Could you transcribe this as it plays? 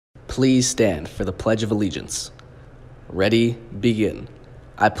Please stand for the Pledge of Allegiance. Ready, begin.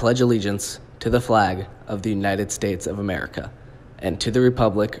 I pledge allegiance to the flag of the United States of America and to the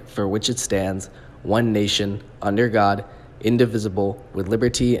republic for which it stands, one nation, under God, indivisible, with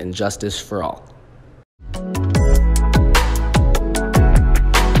liberty and justice for all.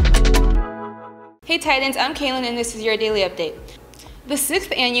 Hey Titans, I'm Kaylin and this is your daily update. The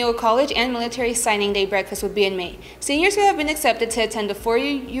 6th annual College and Military Signing Day breakfast will be in May. Seniors who have been accepted to attend a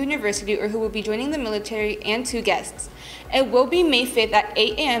four-year university or who will be joining the military and 2 guests. It will be May 5th at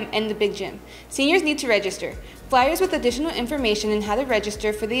 8 a.m. in the Big Gym. Seniors need to register. Flyers with additional information on how to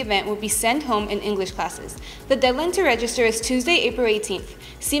register for the event will be sent home in English classes. The deadline to register is Tuesday, April 18th.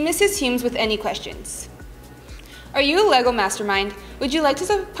 See Mrs. Humes with any questions. Are you a LEGO mastermind? Would you like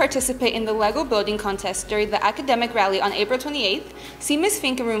to participate in the LEGO building contest during the academic rally on April 28th? See Ms.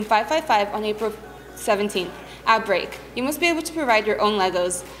 Fink in room 555 on April 17th. At break, you must be able to provide your own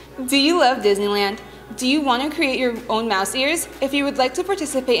LEGOs. Do you love Disneyland? Do you want to create your own mouse ears? If you would like to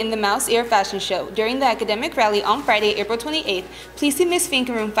participate in the mouse ear fashion show during the academic rally on Friday, April 28th, please see Ms. Fink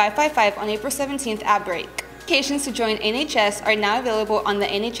in room 555 on April 17th at break. Applications to join NHS are now available on the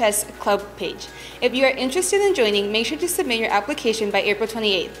NHS Club page. If you are interested in joining, make sure to submit your application by April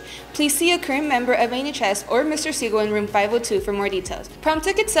 28th. Please see a current member of NHS or Mr. Siegel in room 502 for more details. Prom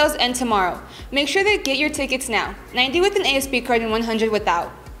ticket sales end tomorrow. Make sure to get your tickets now. 90 with an ASB card and 100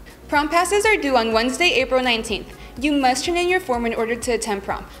 without. Prom passes are due on Wednesday, April 19th. You must turn in your form in order to attend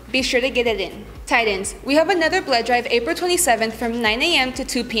prom. Be sure to get it in. Titans, we have another blood drive April 27th from 9 a.m. to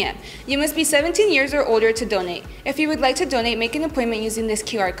 2 p.m. You must be 17 years or older to donate. If you would like to donate, make an appointment using this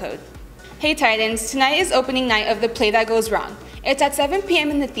QR code. Hey Titans, tonight is opening night of The Play That Goes Wrong. It's at 7 p.m.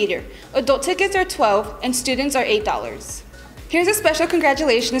 in the theater. Adult tickets are $12 and students are $8. Here's a special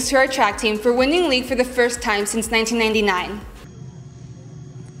congratulations to our track team for winning league for the first time since 1999.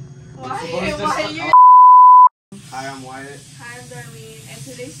 Hi, I'm Wyatt. Hi, I'm Darlene, and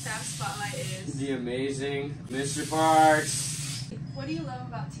today's staff spotlight is The amazing Mr. Parks. What do you love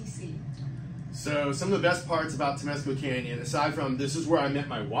about TC? So some of the best parts about Temescal Canyon, aside from this is where I met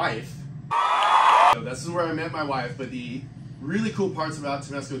my wife. So this is where I met my wife, but the really cool parts about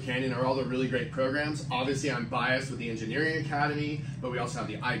Temescal Canyon are all the really great programs. Obviously, I'm biased with the Engineering Academy, but we also have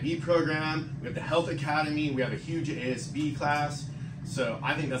the IB program, we have the Health Academy, we have a huge ASB class. So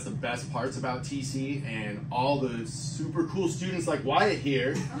I think that's the best parts about TC and all the super cool students like Wyatt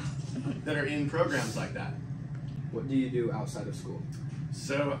here that are in programs like that. What do you do outside of school?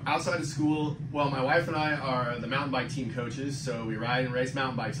 So outside of school, well, my wife and I are the mountain bike team coaches, so we ride and race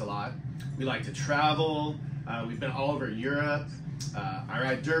mountain bikes a lot. We like to travel. We've been all over Europe. I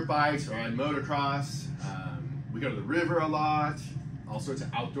ride dirt bikes, I ride motocross. We go to the river a lot, all sorts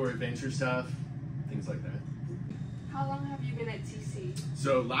of outdoor adventure stuff, things like that. How long have you been at TC?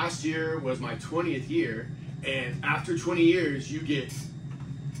 So last year was my 20th year, and after 20 years, you get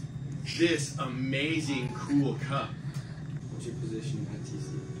this amazing, cool cup. What's your position at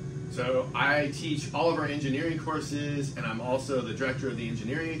TC? So I teach all of our engineering courses, and I'm also the director of the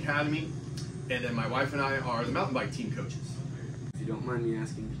Engineering Academy, and then my wife and I are the mountain bike team coaches. If you don't mind me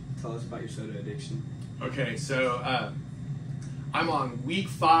asking, tell us about your soda addiction. Okay, so I'm on week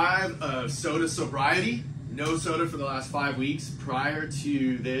 5 of soda sobriety. No soda for the last 5 weeks. Prior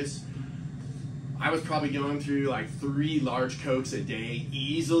to this, I was probably going through like 3 large Cokes a day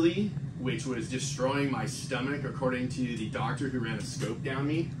easily, which was destroying my stomach according to the doctor who ran a scope down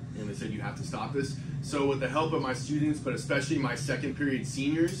me, and they said you have to stop this. So with the help of my students, but especially my second period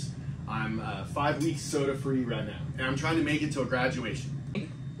seniors, I'm 5 weeks soda free right now, and I'm trying to make it till graduation.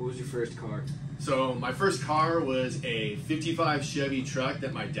 What was your first car? So my first car was a 55 Chevy truck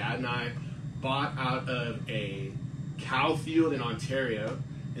that my dad and I bought out of a cow field in Ontario,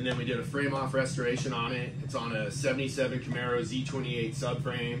 and then we did a frame-off restoration on it. It's on a 77 Camaro Z28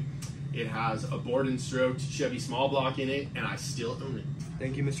 subframe. It has a bored and stroked Chevy small block in it, and I still own it.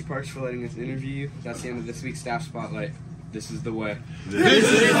 Thank you, Mr. Parks, for letting us interview you. That's the end of this week's staff spotlight. This is the way. This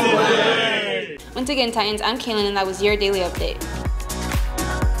is the way! Once again, Titans, I'm Kaylin and that was your daily update.